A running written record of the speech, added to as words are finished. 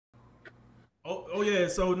Oh yeah.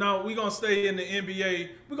 So now we're gonna stay in the NBA.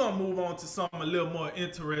 We're gonna move on to something a little more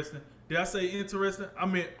interesting. Did I say interesting? I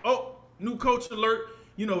mean, oh, new coach alert.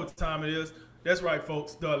 You know what time it is. That's right,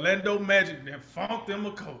 folks. The Orlando Magic then funked them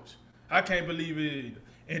a coach. I can't believe it either.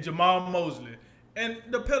 And Jamahl Mosely. And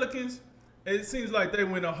the Pelicans, it seems like they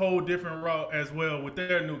went a whole different route as well with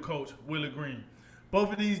their new coach, Willie Green.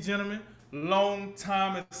 Both of these gentlemen, long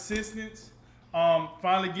time assistants,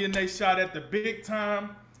 finally getting a shot at the big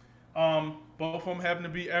time. Both of them happen to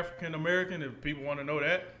be African American. If people want to know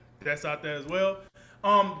that, that's out there as well.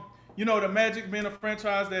 The Magic being a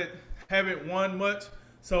franchise that haven't won much,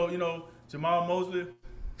 so Jamahl Mosely,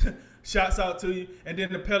 shouts out to you. And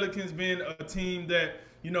then the Pelicans being a team that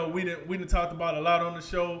we didn't talked about a lot on the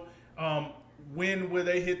show. When will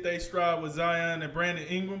they hit their stride with Zion and Brandon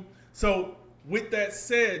Ingram? So with that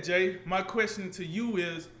said, Jay, my question to you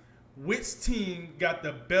is, which team got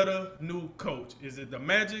the better new coach? Is it the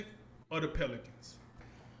Magic or the Pelicans?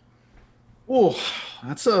 Oh,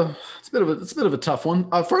 it's a bit of a tough one.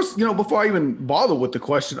 First, before I even bother with the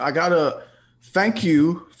question, I gotta thank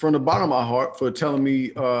you from the bottom of my heart for telling me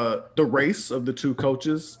the race of the two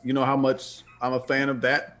coaches. You know how much I'm a fan of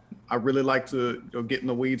that. I really like to get in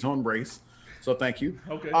the weeds on race, so thank you.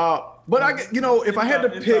 Okay. But if I had to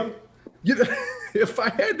pick, you know, if I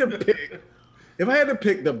had to pick, if I had to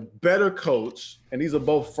pick the better coach, and these are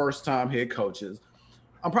both first-time head coaches,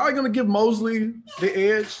 I'm probably going to give Mosley the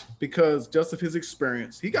edge because just of his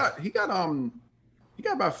experience. He got 15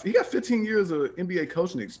 years of NBA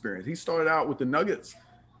coaching experience. He started out with the Nuggets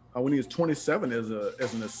when he was 27 as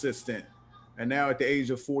an assistant, and now at the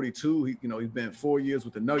age of 42, he's been 4 years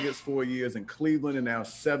with the Nuggets, 4 years in Cleveland, and now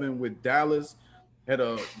 7 with Dallas. Had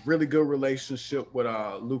a really good relationship with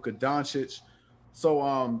Luka Doncic. So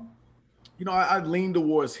I lean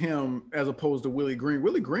towards him as opposed to Willie Green.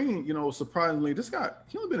 Willie Green, surprisingly, this guy,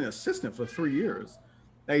 he only been an assistant for 3 years.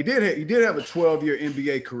 Now he did have a 12-year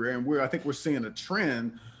NBA career, and I think we're seeing a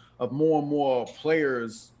trend of more and more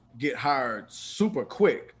players get hired super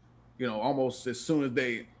quick. Almost as soon as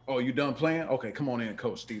you done playing? Okay, come on in,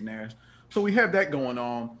 Coach Steve Nash. So we have that going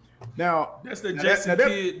on. Now That's the now Jason that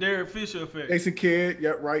Kidd, Derek Fisher effect. Jason Kidd,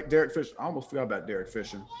 yeah, right. Derek Fisher. I almost forgot about Derek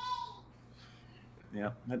Fisher.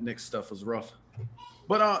 Yeah, that Knicks stuff was rough.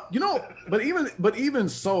 But even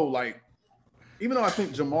so, like, even though I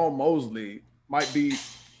think Jamahl Mosley might be,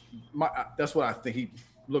 that's what I think he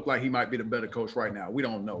looked like. He might be the better coach right now. We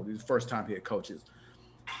don't know. These first time head coaches.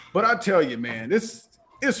 But I tell you, man, it's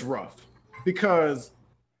rough because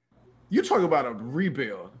you talk about a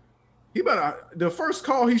rebuild. The first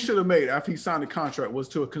call he should have made after he signed the contract was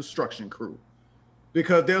to a construction crew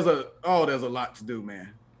because there's a lot to do,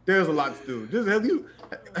 man. There's a lot to do.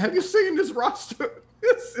 Have you seen this roster?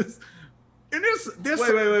 This is and this.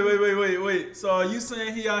 Wait. So are you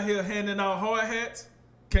saying he out here handing out hard hats?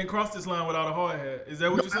 Can't cross this line without a hard hat. Is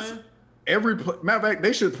that what you're saying? Matter of fact,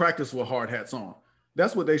 they should practice with hard hats on.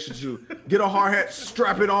 That's what they should do. Get a hard hat,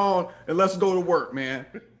 strap it on, and let's go to work, man.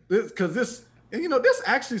 There's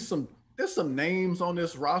actually there's some names on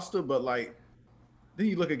this roster, but like then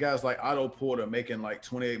you look at guys like Otto Porter making like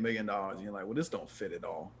 $28 million, and you're like, well, this don't fit at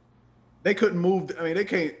all. They couldn't move. I mean,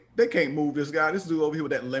 they can't move this guy. This dude over here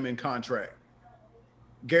with that lemon contract.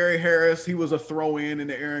 Gary Harris, he was a throw-in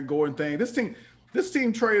the Aaron Gordon thing. This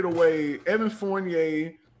team traded away Evan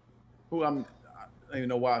Fournier, who I don't even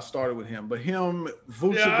know why I started with him, but him,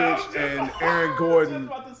 Vucevic, and Aaron Gordon,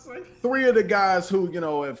 three of the guys who,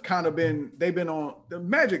 have kind of they've been on the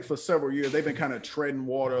Magic for several years. They've been kind of treading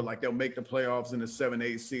water, like they'll make the playoffs in the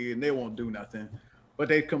 7-8 seed, and they won't do nothing. But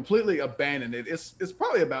they've completely abandoned it. It's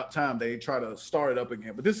probably about time they try to start it up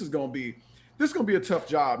again. But this is gonna be a tough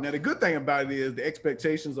job. Now, the good thing about it is the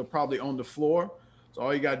expectations are probably on the floor. So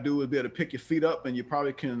all you got to do is be able to pick your feet up, and you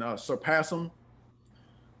probably can surpass them.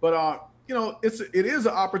 But it is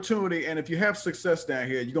an opportunity, and if you have success down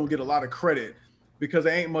here, you're gonna get a lot of credit because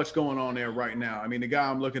there ain't much going on there right now. I mean, the guy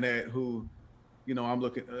I'm looking at,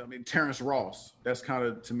 Terrence Ross. That's kind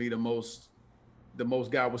of to me the most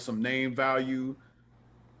guy with some name value.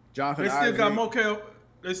 Jonathan They still Isaac, got Markel.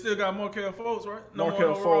 They still got Markel Fultz, right?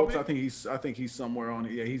 Markel Fultz. I think he's somewhere on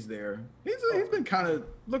it. Yeah, he's there. He's been kind of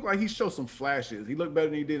looked like he showed some flashes. He looked better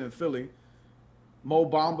than he did in Philly. Mo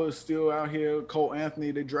Bamba is still out here. Cole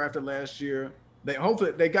Anthony they drafted last year.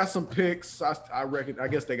 They got some picks. I reckon. I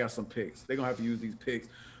guess they got some picks. They're gonna have to use these picks.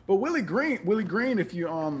 But Willie Green, if you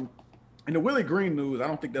in the Willie Green news, I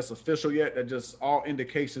don't think that's official yet. That just all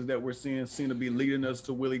indications that we're seeing seem to be leading us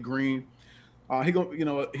to Willie Green.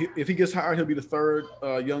 If he gets hired, he'll be the third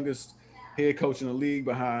youngest head coach in the league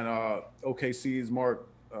behind OKC's Mark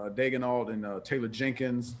Daigneault and Taylor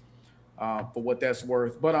Jenkins, for what that's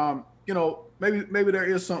worth. But maybe there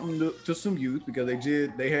is something to some youth because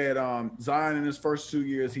they had Zion in his first 2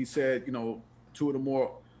 years. He said, two of the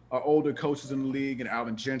more older coaches in the league, and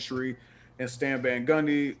Alvin Gentry and Stan Van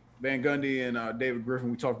Gundy. Van Gundy and David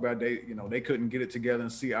Griffin, we talked about, they couldn't get it together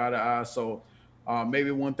and see eye to eye. So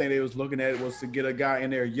maybe one thing they was looking at was to get a guy in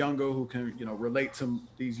there younger who can, relate to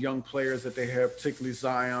these young players that they have, particularly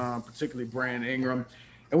Zion, particularly Brandon Ingram.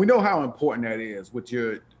 And we know how important that is with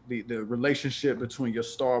the relationship between your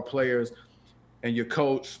star players and your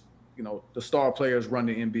coach. The star players run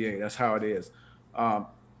the NBA. That's how it is.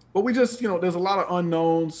 But we just, there's a lot of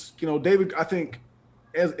unknowns. David, I think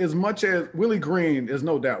as much as Willie Green, there's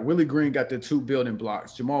no doubt, Willie Green got the 2 building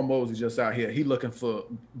blocks. Jamahl Mosely just out here. He looking for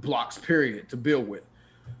blocks, period, to build with.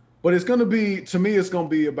 But it's going to be, to me, it's going to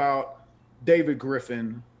be about David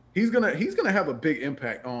Griffin. He's gonna have a big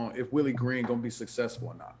impact on if Willie Green going to be successful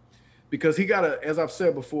or not. Because he got to, as I've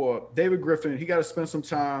said before, David Griffin, he got to spend some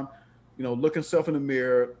time, look himself in the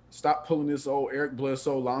mirror, stop pulling this old Eric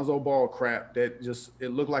Bledsoe, Lonzo Ball crap that it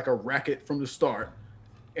looked like a racket from the start.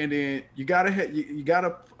 And then you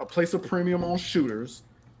gotta place a premium on shooters.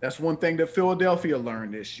 That's one thing that Philadelphia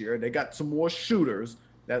learned this year. They got some more shooters,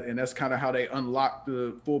 and that's kind of how they unlocked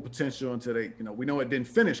the full potential until they, we know it didn't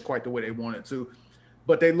finish quite the way they wanted to,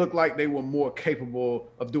 but they looked like they were more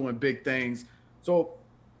capable of doing big things. So,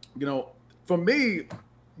 for me,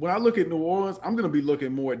 when I look at New Orleans, I'm going to be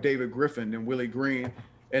looking more at David Griffin than Willie Green.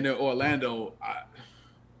 And then Orlando,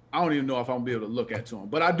 I don't even know if I'm going to be able to look at to him.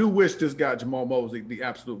 But I do wish this guy, Jamahl Mosely, the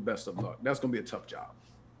absolute best of luck. That's going to be a tough job.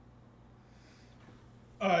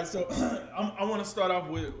 All right, so I want to start off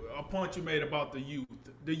with a point you made about the youth.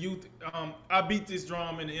 The youth, I beat this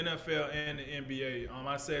drum in the NFL and the NBA.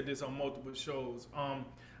 I said this on multiple shows.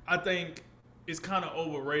 I think it's kind of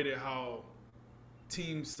overrated how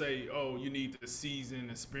teams say, oh, you need the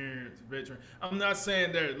seasoned, experienced veteran. I'm not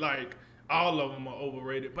saying that like all of them are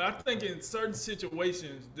overrated, but I think in certain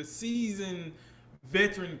situations, the seasoned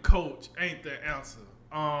veteran coach ain't the answer.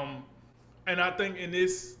 And I think in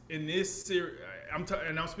this series,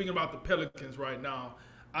 I'm speaking about the Pelicans right now.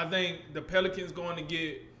 I think the Pelicans going to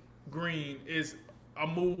get Green is a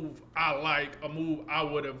move I like, a move I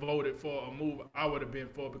would have voted for, a move I would have been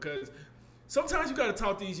for, because sometimes you got to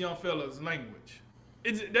talk these young fellas language.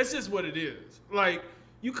 That's just what it is. Like,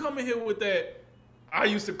 you come in here with that, I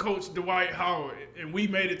used to coach Dwight Howard, and we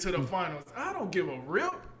made it to the finals. I don't give a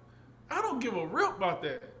rip. I don't give a rip about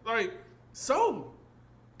that. Like, so,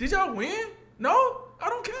 did y'all win? No? I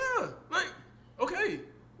don't care. Like, okay,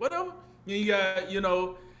 whatever. You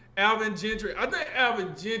got, Alvin Gentry. I think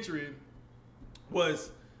Alvin Gentry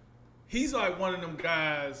he's like one of them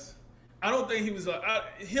guys. I don't think he was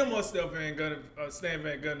him or Stan Van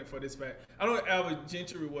Gundy for this fact. I don't think Alvin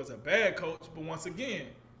Gentry was a bad coach, but once again,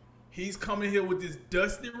 he's coming here with this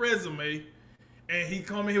dusty resume, and he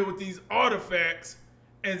coming here with these artifacts,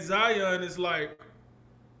 and Zion is like,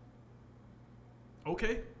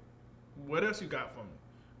 okay, what else you got for me?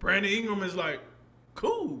 Brandon Ingram is like,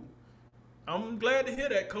 cool. I'm glad to hear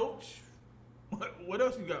that, coach. What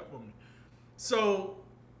else you got for me? So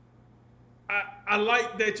I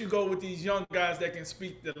like that you go with these young guys that can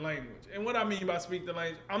speak the language. And what I mean by speak the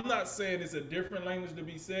language, I'm not saying it's a different language to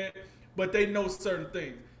be said, but they know certain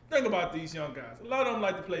things. Think about these young guys. A lot of them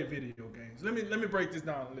like to play video games. Let me break this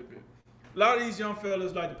down a little bit. A lot of these young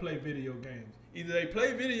fellas like to play video games. Either they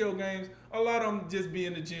play video games, or a lot of them just be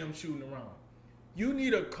in the gym shooting around. You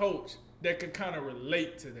need a coach that can kind of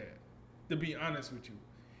relate to that, to be honest with you.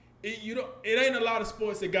 It ain't a lot of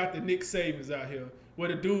sports that got the Nick Sabans out here where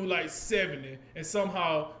the dude like 70 and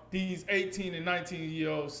somehow these 18 and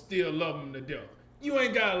 19-year-olds still love him to death. You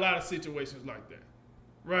ain't got a lot of situations like that,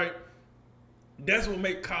 right? That's what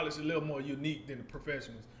makes college a little more unique than the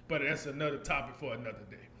professionals, but that's another topic for another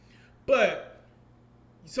day. But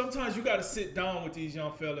sometimes you got to sit down with these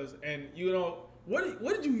young fellas and,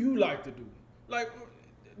 what do you like to do? Like,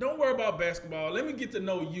 don't worry about basketball. Let me get to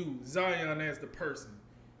know you, Zion, as the person.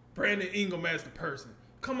 Brandon Ingram as the person.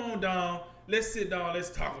 Come on down. Let's sit down. Let's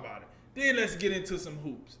talk about it. Then let's get into some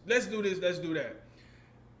hoops. Let's do this. Let's do that.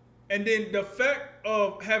 And then the fact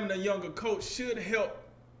of having a younger coach should help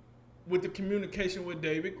with the communication with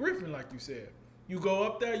David Griffin, like you said. You go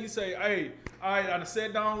up there, you say, hey, all right, I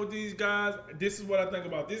sat down with these guys. This is what I think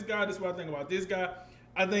about this guy. This is what I think about this guy.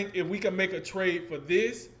 I think if we can make a trade for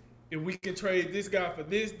this, if we can trade this guy for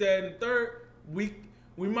this, that, and third, we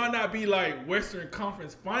might not be like Western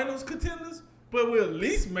Conference Finals contenders, but we'll at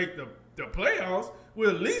least make the playoffs.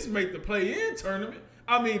 We'll at least make the play-in tournament.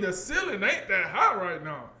 I mean, the ceiling ain't that high right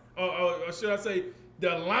now. Or should I say,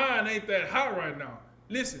 the line ain't that high right now.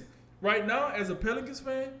 Listen, right now, as a Pelicans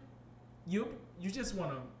fan, you just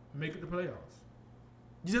want to make it the playoffs.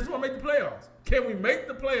 You just want to make the playoffs. Can we make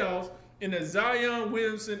the playoffs in the Zion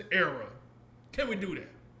Williamson era? Can we do that?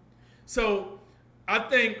 So I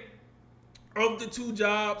think of the two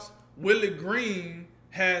jobs, Willie Green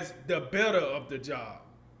has the better of the job.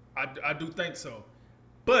 I do think so.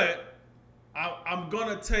 But I'm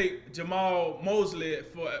gonna take Jamahl Mosely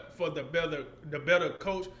for the better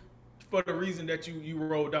coach for the reason that you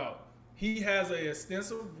rolled out. He has an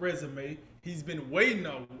extensive resume. He's been waiting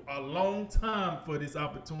a long time for this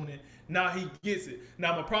opportunity. Now he gets it.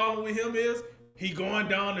 Now my problem with him is he going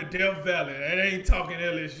down to Death Valley. That ain't talking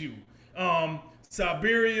LSU.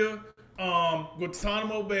 Siberia,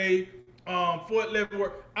 Guantanamo Bay, Fort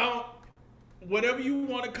Leavenworth. Whatever you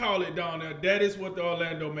want to call it down there, that is what the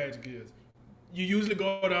Orlando Magic is. You usually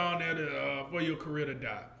go down there for your career to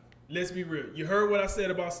die. Let's be real. You heard what I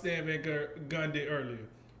said about Stan Van Gundy earlier.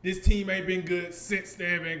 This team ain't been good since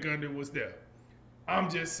Stan Van Gundy was there. I'm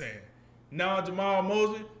just saying. Now, Jamahl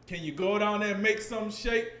Mosely, can you go down there and make something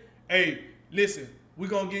shake? Hey, listen, we're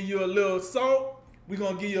going to give you a little salt. We're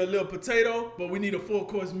going to give you a little potato, but we need a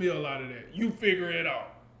full-course meal out of that. You figure it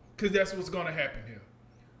out, because that's what's going to happen here.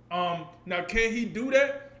 Now, can he do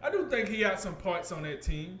that? I do think he got some parts on that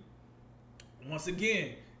team. Once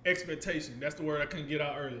again, expectation. That's the word I couldn't get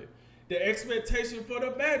out earlier. The expectation for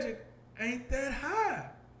the Magic ain't that high.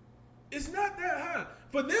 It's not that high.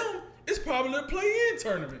 For them, it's probably a play-in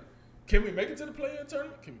tournament. Can we make it to the play-in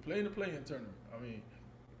tournament? Can we play in the play-in tournament? I mean,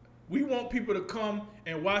 we want people to come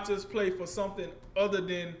and watch us play for something other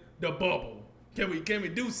than the bubble. Can we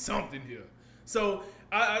do something here? So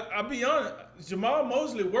I'll be honest, Jamahl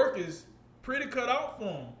Mosely work is pretty cut out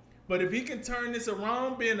for him. But if he can turn this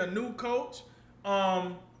around, being a new coach,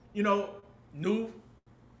 new,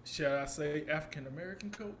 shall I say, African American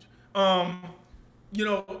coach,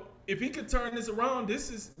 if he could turn this around, this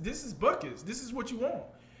is buckets. This is what you want.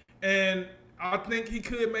 And I think he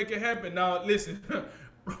could make it happen. Now, listen,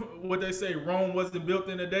 what they say, Rome wasn't built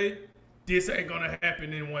in a day. This ain't going to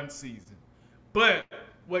happen in one season. But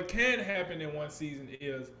what can happen in one season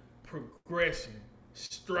is progression,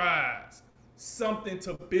 strides, something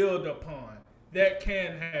to build upon. That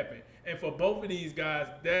can happen. And for both of these guys,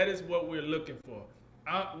 that is what we're looking for.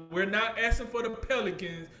 We're not asking for the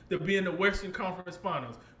Pelicans to be in the Western Conference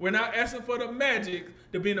Finals. We're not asking for the Magic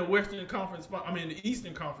to be in the the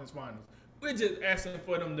Eastern Conference Finals. We're just asking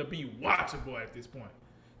for them to be watchable at this point.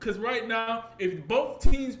 Because right now, if both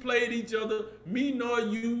teams played each other, me nor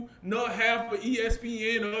you, nor half of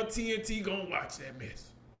ESPN or TNT gonna watch that mess.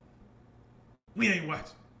 We ain't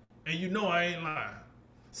watching. And you know I ain't lying.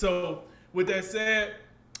 So with that said,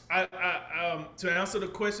 to answer the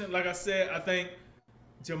question, like I said, I think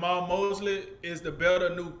Jamahl Mosely is the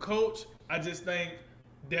better new coach. I just think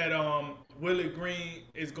that Willie Green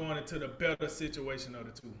is going into the better situation of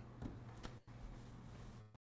the two.